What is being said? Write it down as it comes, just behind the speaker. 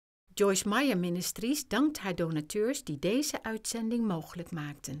Joyce Meyer Ministries dankt haar donateurs die deze uitzending mogelijk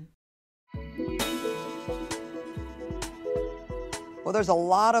maakten. Well, there's a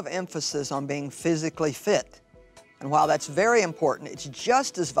lot of emphasis on being physically fit. And while that's very important, it's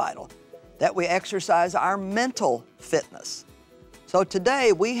just as vital that we exercise our mental fitness. So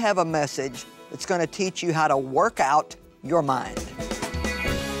today we have a message that's going to teach you how to work out your mind.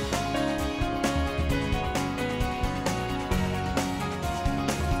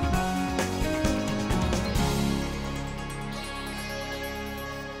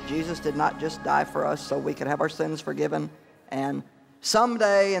 Jesus did not just die for us so we could have our sins forgiven and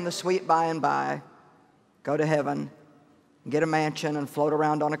someday in the sweet by and by go to heaven, get a mansion and float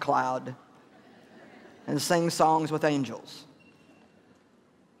around on a cloud and sing songs with angels.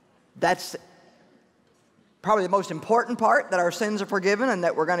 That's probably the most important part, that our sins are forgiven and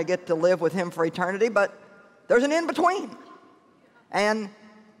that we're going to get to live with Him for eternity, but there's an in-between. And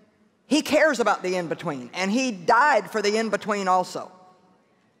He cares about the in-between, and He died for the in-between also.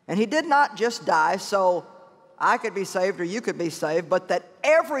 And He did not just die so I could be saved or you could be saved, but that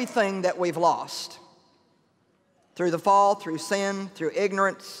everything that we've lost through the fall, through sin, through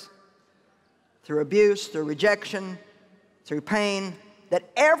ignorance, through abuse, through rejection, through pain, that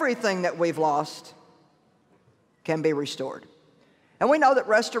everything that we've lost can be restored. And we know that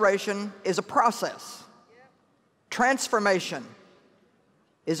restoration is a process. Transformation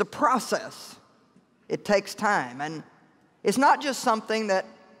is a process. It takes time. And it's not just something that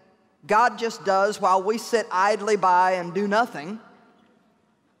God just does while we sit idly by and do nothing.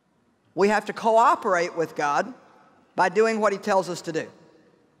 We have to cooperate with God by doing what He tells us to do.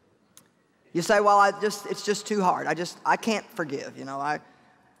 You say, well, it's just too hard. I can't forgive, you know.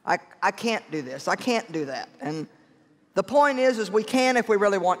 I can't do this. I can't do that. And the point is we can if we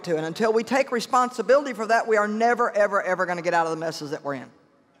really want to. And until we take responsibility for that, we are never, ever, ever going to get out of the messes that we're in.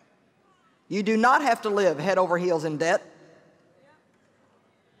 You do not have to live head over heels in debt.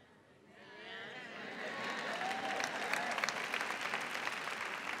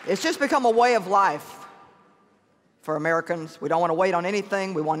 It's just become a way of life for Americans. We don't want to wait on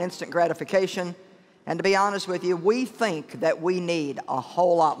anything. We want instant gratification. And to be honest with you, we think that we need a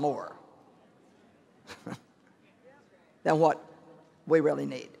whole lot more than what we really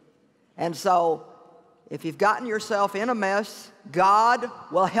need. And so, if you've gotten yourself in a mess, God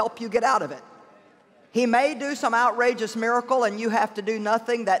will help you get out of it. He may do some outrageous miracle and you have to do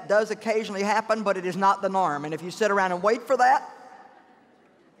nothing. That does occasionally happen, but it is not the norm. And if you sit around and wait for that,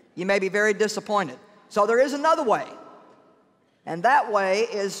 you may be very disappointed. So there is another way. And that way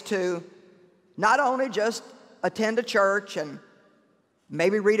is to not only just attend a church and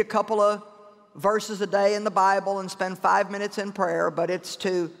maybe read a couple of verses a day in the Bible and spend 5 minutes in prayer, but it's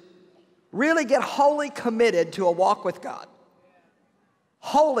to really get wholly committed to a walk with God.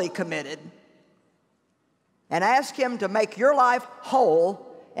 Wholly committed. And ask Him to make your life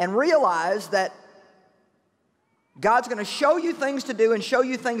whole and realize that God's going to show you things to do and show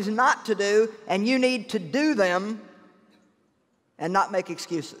you things not to do, and you need to do them and not make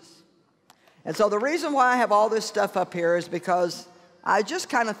excuses. And so the reason why I have all this stuff up here is because I just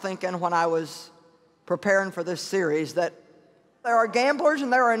kind of thinking when I was preparing for this series that there are gamblers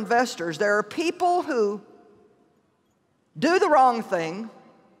and there are investors. There are people who do the wrong thing,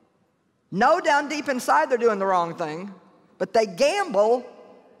 know down deep inside they're doing the wrong thing, but they gamble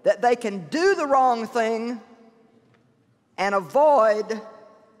that they can do the wrong thing and avoid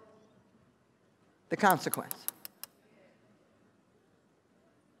the consequence.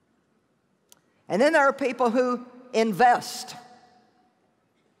 And then there are people who invest.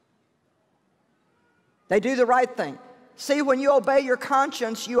 They do the right thing. See, when you obey your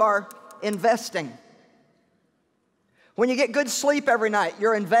conscience, you are investing. When you get good sleep every night,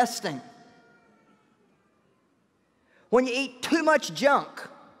 you're investing. When you eat too much junk,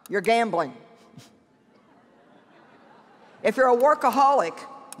 you're gambling. If you're a workaholic,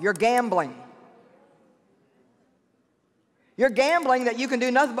 you're gambling. You're gambling that you can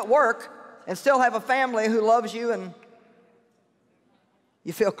do nothing but work and still have a family who loves you and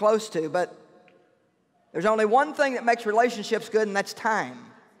you feel close to. But there's only one thing that makes relationships good, and that's time.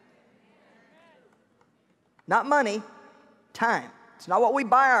 Not money, time. It's not what we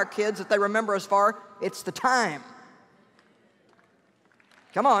buy our kids that they remember us for. It's the time.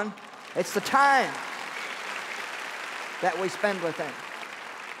 Come on. It's the time that we spend with them.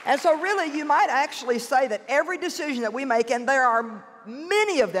 And so really, you might actually say that every decision that we make, and there are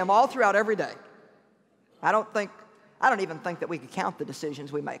many of them all throughout every day. I don't even think that we could count the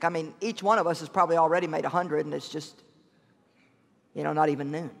decisions we make. I mean, each one of us has probably already made 100, and it's just, you know, not even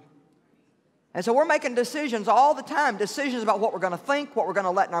noon. And so we're making decisions all the time, decisions about what we're going to think, what we're going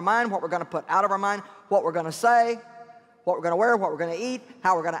to let in our mind, what we're going to put out of our mind, what we're going to say, what we're going to wear, what we're going to eat,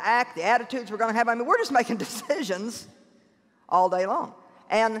 how we're going to act, the attitudes we're going to have. I mean, we're just making decisions all day long.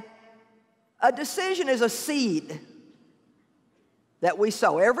 And a decision is a seed that we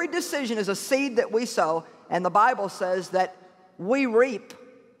sow. Every decision is a seed that we sow, and the Bible says that we reap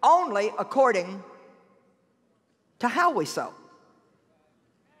only according to how we sow.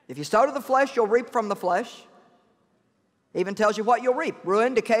 If you sow to the flesh, you'll reap from the flesh. It even tells you what you'll reap: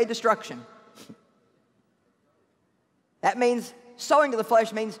 ruin, decay, destruction. That means sowing to the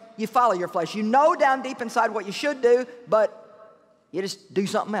flesh means you follow your flesh. You know down deep inside what you should do, but you just do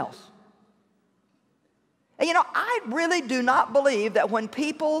something else. And you know, I really do not believe that when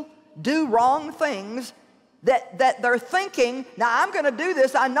people do wrong things, that they're thinking, now I'm going to do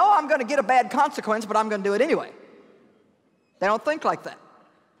this, I know I'm going to get a bad consequence, but I'm going to do it anyway. They don't think like that.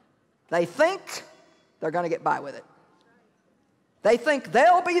 They think they're going to get by with it. They think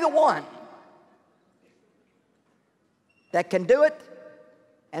they'll be the one that can do it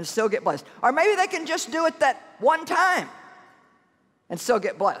and still get blessed. Or maybe they can just do it that one time and still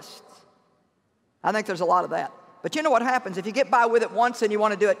get blessed. I think there's a lot of that. But you know what happens? If you get by with it once and you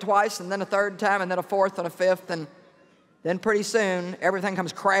want to do it twice and then a third time and then a fourth and a fifth, and then pretty soon everything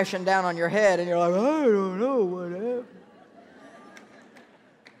comes crashing down on your head and you're like, I don't know what happened.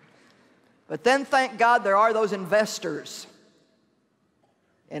 But then thank God there are those investors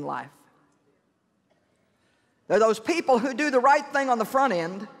in life. They're those people who do the right thing on the front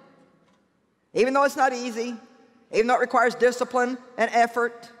end, even though it's not easy, even though it requires discipline and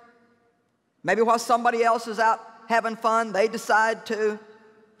effort. Maybe while somebody else is out having fun, they decide to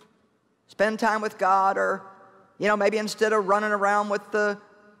spend time with God, or, you know, maybe instead of running around with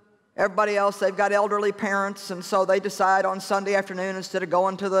everybody else, they've got elderly parents, and so they decide on Sunday afternoon, instead of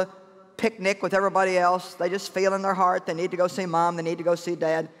going to the picnic with everybody else, they just feel in their heart they need to go see mom, they need to go see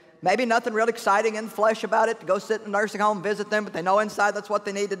dad. Maybe nothing real exciting in the flesh about it, to go sit in a nursing home, visit them, but they know inside that's what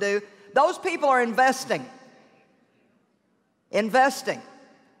they need to do. Those people are investing. Investing.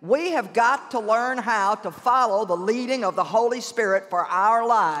 We have got to learn how to follow the leading of the Holy Spirit for our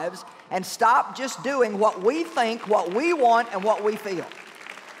lives and stop just doing what we think, what we want, and what we feel.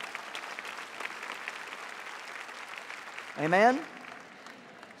 Amen?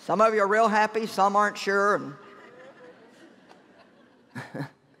 Some of you are real happy, some aren't sure.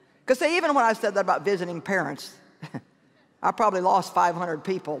 Because see, even when I said that about visiting parents, I probably lost 500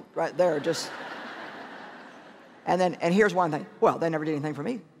 people right there just. And here's one thing. Well, they never did anything for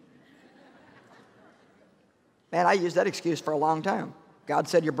me. Man, I used that excuse for a long time. God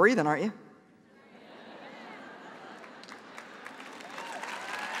said, you're breathing, aren't you?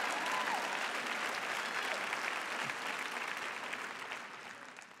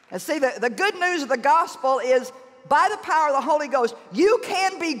 And see, the good news of the gospel is, by the power of the Holy Ghost, you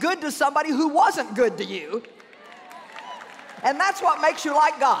can be good to somebody who wasn't good to you. And that's what makes you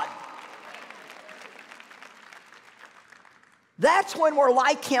like God. That's when we're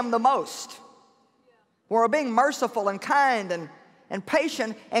like Him the most. When we're being merciful and kind and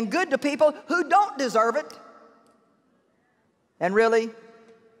patient and good to people who don't deserve it and really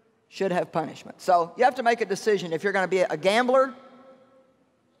should have punishment. So you have to make a decision if you're going to be a gambler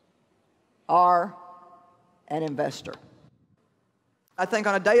or an investor. I think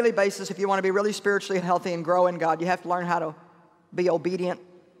on a daily basis, if you want to be really spiritually healthy and grow in God, you have to learn how to be obedient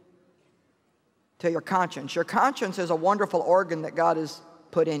to your conscience. Your conscience is a wonderful organ that God has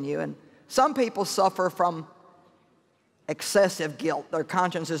put in you. And some people suffer from excessive guilt. Their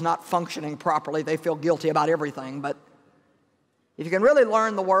conscience is not functioning properly. They feel guilty about everything. But if you can really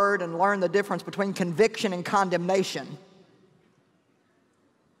learn the Word and learn the difference between conviction and condemnation,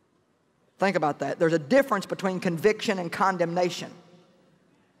 think about that. There's a difference between conviction and condemnation.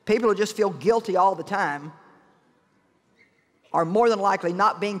 People who just feel guilty all the time are more than likely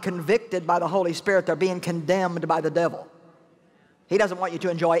not being convicted by the Holy Spirit. They're being condemned by the devil. He doesn't want you to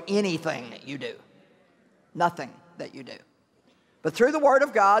enjoy anything that you do. Nothing that you do. But through the Word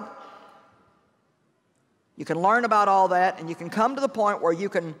of God, you can learn about all that, and you can come to the point where you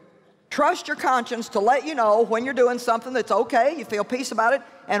can trust your conscience to let you know when you're doing something that's okay, you feel peace about it,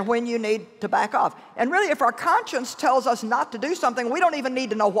 and when you need to back off. And really, if our conscience tells us not to do something, we don't even need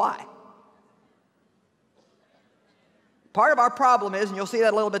to know why. Part of our problem is, and you'll see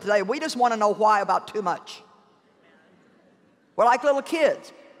that a little bit today, we just want to know why about too much. We're like little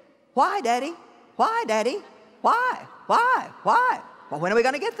kids. Why, Daddy? Why, Daddy? Why? Why? Why? Well, when are we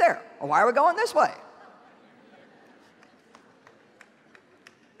going to get there? Or why are we going this way?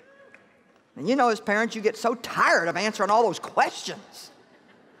 And you know, as parents, you get so tired of answering all those questions.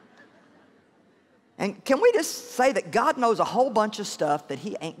 And can we just say that God knows a whole bunch of stuff that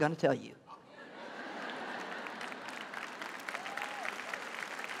he ain't going to tell you?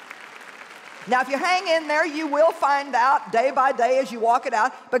 Now, if you hang in there, you will find out day by day as you walk it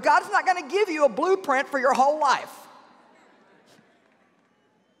out. But God's not going to give you a blueprint for your whole life.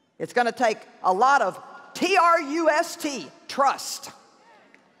 It's going to take a lot of T-R-U-S-T, trust.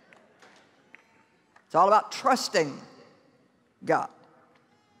 It's all about trusting God.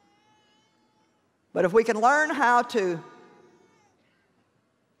 But if we can learn how to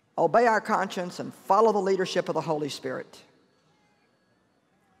obey our conscience and follow the leadership of the Holy Spirit.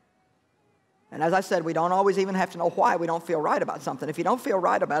 And as I said, we don't always even have to know why we don't feel right about something. If you don't feel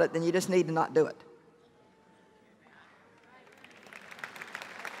right about it, then you just need to not do it.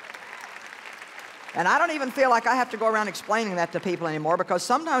 And I don't even feel like I have to go around explaining that to people anymore, because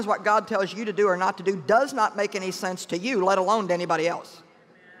sometimes what God tells you to do or not to do does not make any sense to you, let alone to anybody else.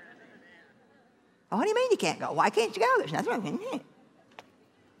 Oh, what do you mean you can't go? Why can't you go? There's nothing wrong.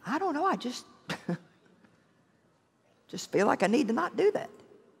 I don't know. I just feel like I need to not do that.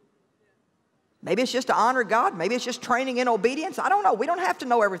 Maybe it's just to honor God. Maybe it's just training in obedience. I don't know. We don't have to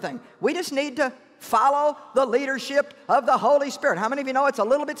know everything. We just need to follow the leadership of the Holy Spirit. How many of you know it's a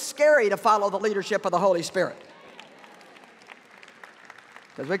little bit scary to follow the leadership of the Holy Spirit?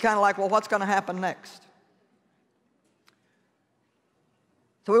 Because we're kind of like, well, what's going to happen next?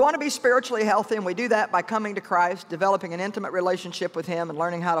 So we want to be spiritually healthy, and we do that by coming to Christ, developing an intimate relationship with Him, and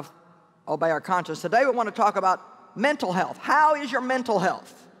learning how to obey our conscience. Today we want to talk about mental health. How is your mental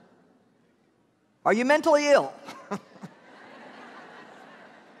health? Are you mentally ill?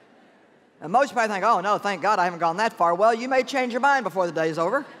 And most people think, oh, no, thank God I haven't gone that far. Well, you may change your mind before the day's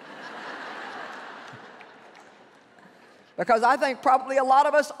over. Because I think probably a lot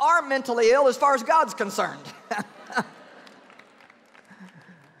of us are mentally ill as far as God's concerned.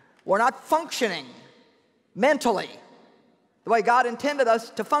 We're not functioning mentally the way God intended us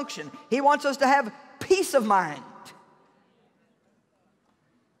to function. He wants us to have peace of mind.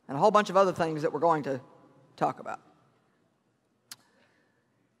 And a whole bunch of other things that we're going to talk about.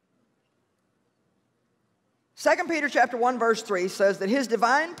 2 Peter chapter 1 verse 3 says that His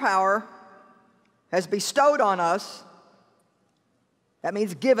divine power has bestowed on us, that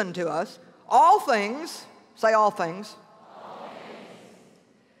means given to us, all things, say all things,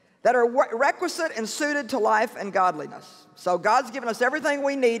 that are requisite and suited to life and godliness. So God's given us everything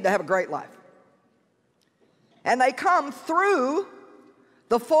we need to have a great life. And they come through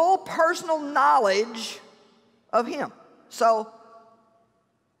the full personal knowledge of Him. So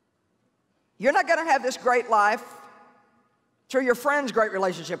you're not going to have this great life through your friend's great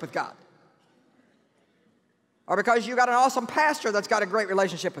relationship with God, or because you got an awesome pastor that's got a great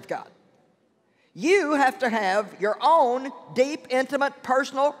relationship with God. You have to have your own deep, intimate,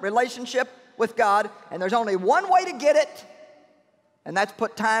 personal relationship with God, and there's only one way to get it, and that's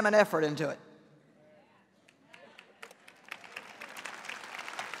put time and effort into it.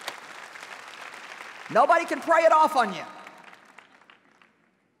 Nobody can pray it off on you.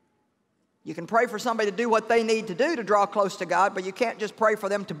 You can pray for somebody to do what they need to do to draw close to God, but you can't just pray for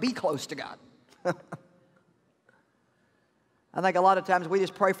them to be close to God. I think a lot of times we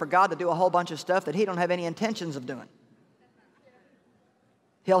just pray for God to do a whole bunch of stuff that He don't have any intentions of doing.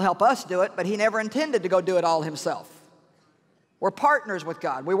 He'll help us do it, but He never intended to go do it all Himself. We're partners with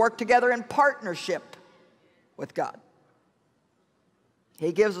God. We work together in partnership with God.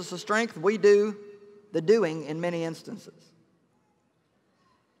 He gives us the strength. We do the doing in many instances.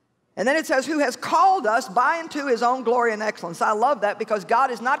 And then it says, who has called us by and to His own glory and excellence. I love that, because God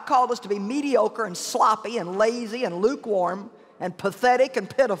has not called us to be mediocre and sloppy and lazy and lukewarm and pathetic and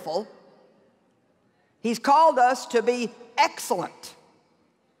pitiful. He's called us to be excellent.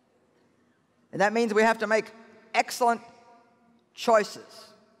 And that means we have to make excellent choices.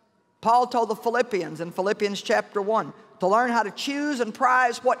 Paul told the Philippians in Philippians chapter 1 to learn how to choose and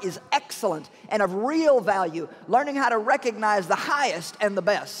prize what is excellent and of real value, learning how to recognize the highest and the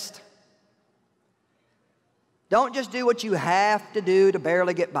best. Don't just do what you have to do to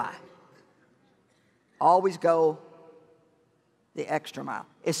barely get by. Always go the extra mile,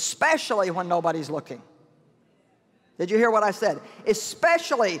 especially when nobody's looking. Did you hear what I said?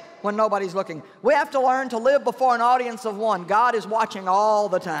 Especially when nobody's looking. We have to learn to live before an audience of one. God is watching all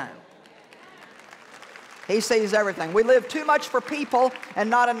the time. He sees everything. We live too much for people and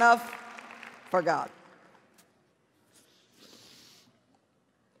not enough for God.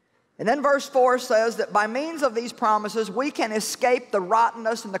 And then verse 4 says that by means of these promises, we can escape the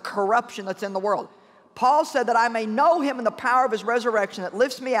rottenness and the corruption that's in the world. Paul said that I may know Him in the power of His resurrection that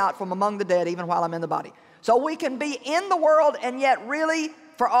lifts me out from among the dead even while I'm in the body. So we can be in the world and yet really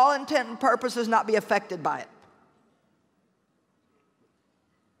for all intent and purposes, not be affected by it.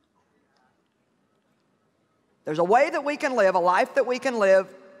 There's a way that we can live, a life that we can live,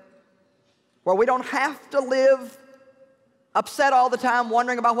 where we don't have to live upset all the time,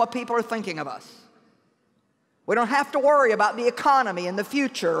 wondering about what people are thinking of us. We don't have to worry about the economy and the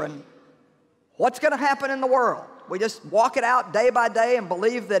future and what's going to happen in the world. We just walk it out day by day and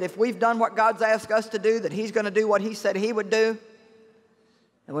believe that if we've done what God's asked us to do, that He's going to do what He said He would do.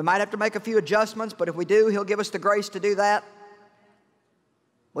 And we might have to make a few adjustments, but if we do, He'll give us the grace to do that.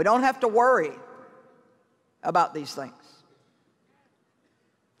 We don't have to worry about these things.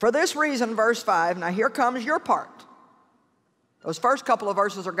 For this reason, verse 5, now here comes your part. Those first couple of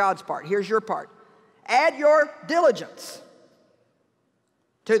verses are God's part. Here's your part. Add your diligence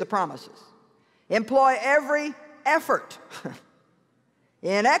to the promises. Employ every effort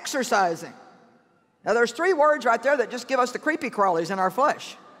in exercising. Now there's three words right there that just give us the creepy crawlies in our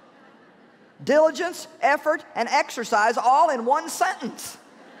flesh. Diligence, effort, and exercise all in one sentence.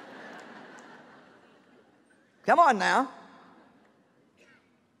 Come on now.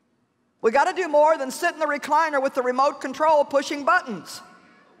 We got to do more than sit in the recliner with the remote control pushing buttons.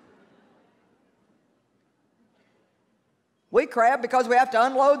 We crab because we have to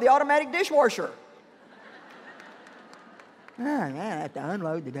unload the automatic dishwasher. Oh, man, I have to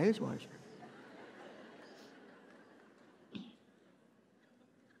unload the dishwasher.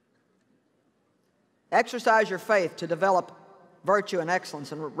 Exercise your faith to develop virtue and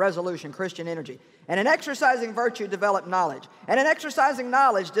excellence and resolution, Christian energy. And in exercising virtue, develop knowledge. And in exercising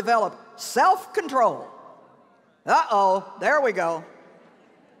knowledge, develop self-control. Uh-oh, there we go.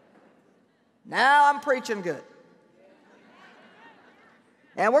 Now I'm preaching good.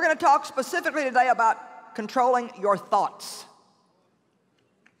 And we're going to talk specifically today about controlling your thoughts.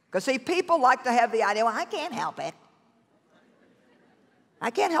 Because see, people like to have the idea, well, I can't help it.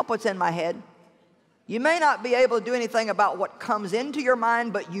 I can't help what's in my head. You may not be able to do anything about what comes into your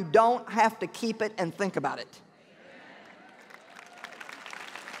mind, but you don't have to keep it and think about it.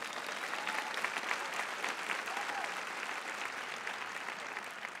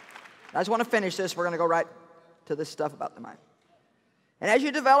 I just want to finish this. We're going to go right to this stuff about the mind. And as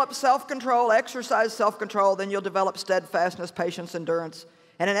you develop self-control, exercise self-control, then you'll develop steadfastness, patience, endurance.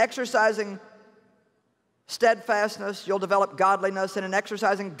 And in exercising steadfastness, you'll develop godliness. And in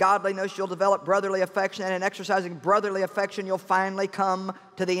exercising godliness, you'll develop brotherly affection. And in exercising brotherly affection, you'll finally come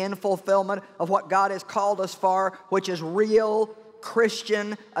to the end fulfillment of what God has called us for, which is real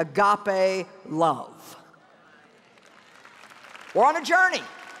Christian agape love. We're on a journey.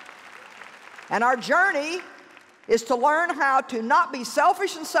 And our journey is to learn how to not be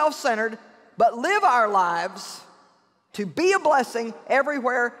selfish and self-centered, but live our lives to be a blessing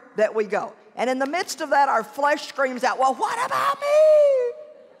everywhere that we go. And in the midst of that, our flesh screams out, well, what about me?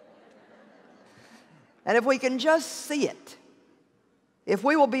 And if we can just see it, if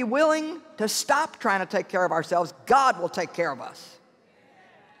we will be willing to stop trying to take care of ourselves, God will take care of us.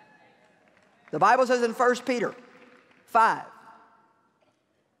 The Bible says in 1 Peter 5,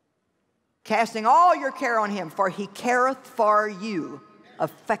 casting all your care on Him, for He careth for you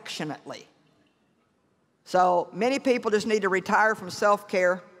affectionately. So many people just need to retire from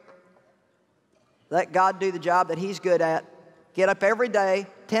self-care. Let God do the job that He's good at. Get up every day,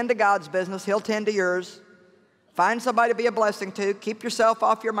 tend to God's business, He'll tend to yours. Find somebody to be a blessing to. Keep yourself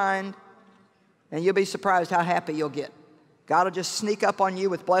off your mind, and you'll be surprised how happy you'll get. God will just sneak up on you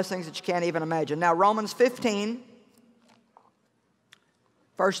with blessings that you can't even imagine. Now, Romans 15,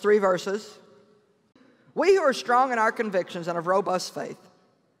 first 3 verses. We who are strong in our convictions and of robust faith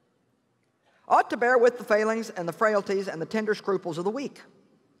ought to bear with the failings and the frailties and the tender scruples of the weak.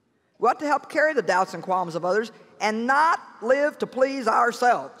 We ought to help carry the doubts and qualms of others and not live to please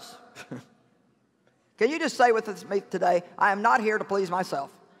ourselves. Can you just say with me today, I am not here to please myself.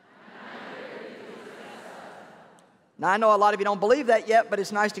 Now, I know a lot of you don't believe that yet, but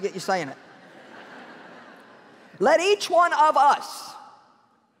it's nice to get you saying it. Let each one of us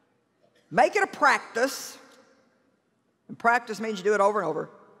make it a practice, and practice means you do it over and over,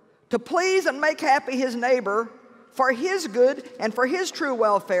 to please and make happy his neighbor for his good and for his true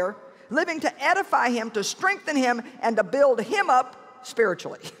welfare, living to edify him, to strengthen him, and to build him up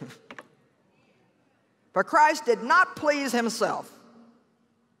spiritually. For Christ did not please himself.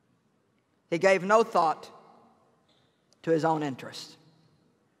 He gave no thought to his own interest.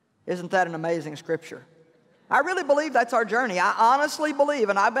 Isn't that an amazing scripture? I really believe that's our journey. I honestly believe,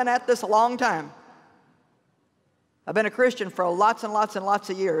 and I've been at this a long time. I've been a Christian for lots and lots and lots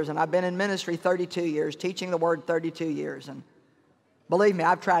of years, and I've been in ministry 32 years, teaching the Word 32 years. And believe me,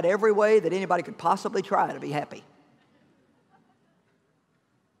 I've tried every way that anybody could possibly try to be happy.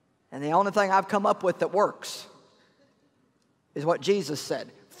 And the only thing I've come up with that works is what Jesus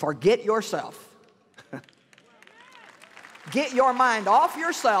said. Forget yourself. Get your mind off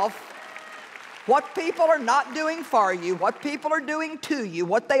yourself. What people are not doing for you, what people are doing to you,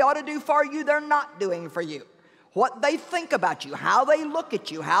 what they ought to do for you, they're not doing for you. What they think about you, how they look at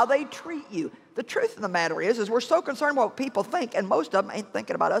you, how they treat you. The truth of the matter is we're so concerned with what people think, and most of them ain't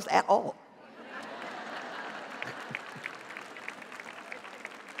thinking about us at all.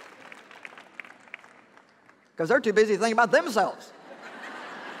 Because they're too busy thinking about themselves.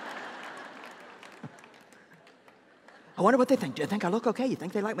 I wonder what they think. Do you think I look okay? You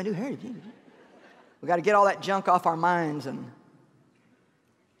think they like my new hair? We've got to get all that junk off our minds and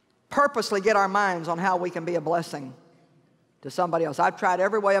purposely get our minds on how we can be a blessing to somebody else. I've tried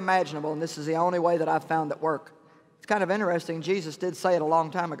every way imaginable, and this is the only way that I've found that work. It's kind of interesting. Jesus did say it a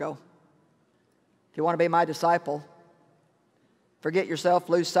long time ago. If you want to be my disciple, forget yourself,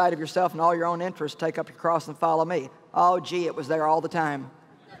 lose sight of yourself and all your own interests, take up your cross and follow me. Oh, gee, it was there all the time.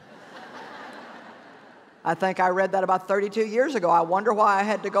 I think I read that about 32 years ago. I wonder why I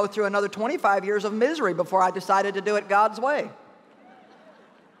had to go through another 25 years of misery before I decided to do it God's way.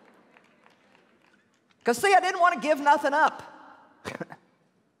 Because, see, I didn't want to give nothing up.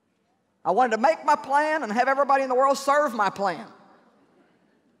 I wanted to make my plan and have everybody in the world serve my plan.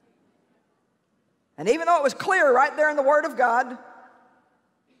 And even though it was clear right there in the Word of God,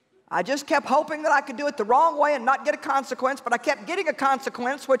 I just kept hoping that I could do it the wrong way and not get a consequence, but I kept getting a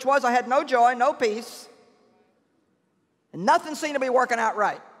consequence, which was I had no joy, no peace, and nothing seemed to be working out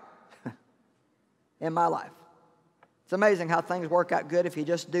right in my life. It's amazing how things work out good if you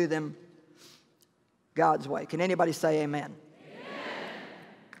just do them God's way. Can anybody say amen?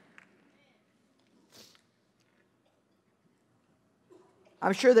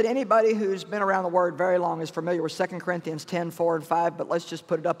 I'm sure that anybody who's been around the Word very long is familiar with 2 Corinthians 10, 4 and 5, but let's just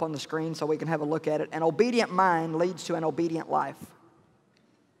put it up on the screen so we can have a look at it. An obedient mind leads to an obedient life.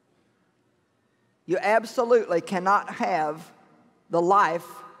 You absolutely cannot have the life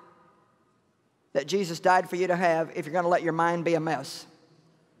that Jesus died for you to have if you're going to let your mind be a mess.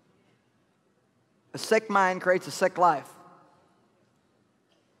 A sick mind creates a sick life.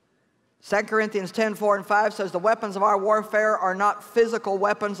 2 Corinthians 10, 4 and 5 says, the weapons of our warfare are not physical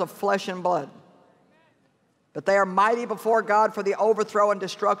weapons of flesh and blood, but they are mighty before God for the overthrow and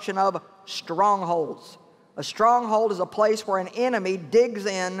destruction of strongholds. A stronghold is a place where an enemy digs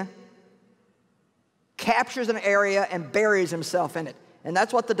in, captures an area, and buries himself in it. And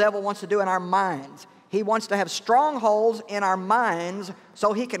that's what the devil wants to do in our minds. He wants to have strongholds in our minds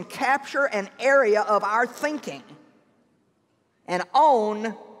so he can capture an area of our thinking and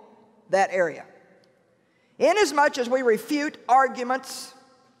own that area. Inasmuch as we refute arguments,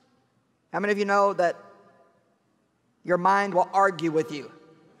 how many of you know that your mind will argue with you?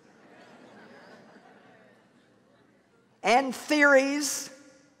 And theories,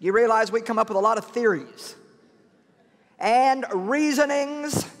 you realize we come up with a lot of theories. And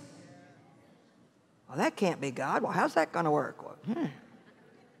reasonings. Well, that can't be God. Well, how's that going to work? Well,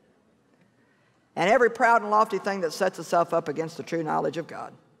 And every proud and lofty thing that sets itself up against the true knowledge of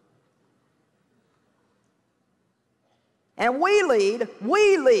God. And we lead,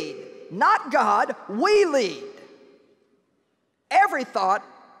 not God, we lead every thought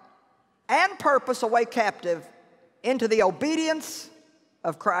and purpose away captive into the obedience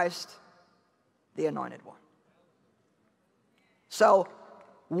of Christ, the Anointed One. So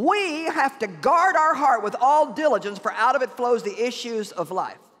we have to guard our heart with all diligence, for out of it flows the issues of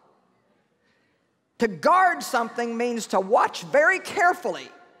life. To guard something means to watch very carefully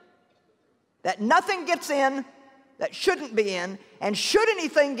that nothing gets in that shouldn't be in, and should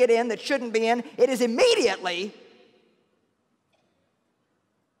anything get in that shouldn't be in, it is immediately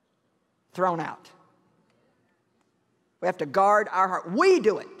thrown out. We have to guard our heart. We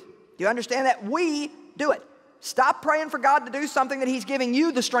do it. Do you understand that? We do it. Stop praying for God to do something that He's giving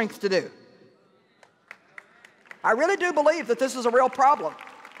you the strength to do. I really do believe that this is a real problem.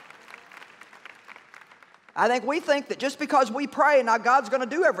 I think we think that just because we pray, now God's going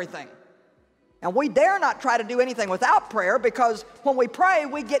to do everything. And we dare not try to do anything without prayer, because when we pray,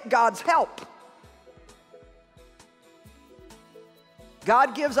 we get God's help.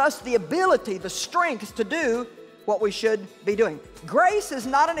 God gives us the ability, the strength to do what we should be doing. Grace is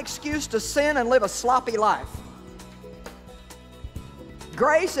not an excuse to sin and live a sloppy life.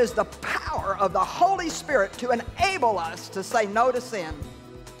 Grace is the power of the Holy Spirit to enable us to say no to sin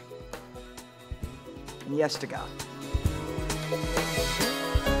and yes to God.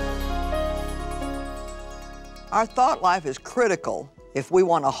 Our thought life is critical if we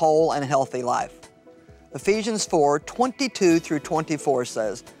want a whole and healthy life. Ephesians 4, 22 through 24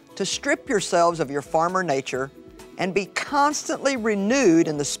 says, to strip yourselves of your former nature and be constantly renewed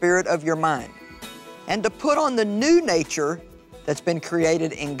in the spirit of your mind, and to put on the new nature that's been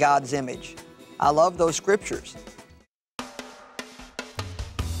created in God's image. I love those scriptures.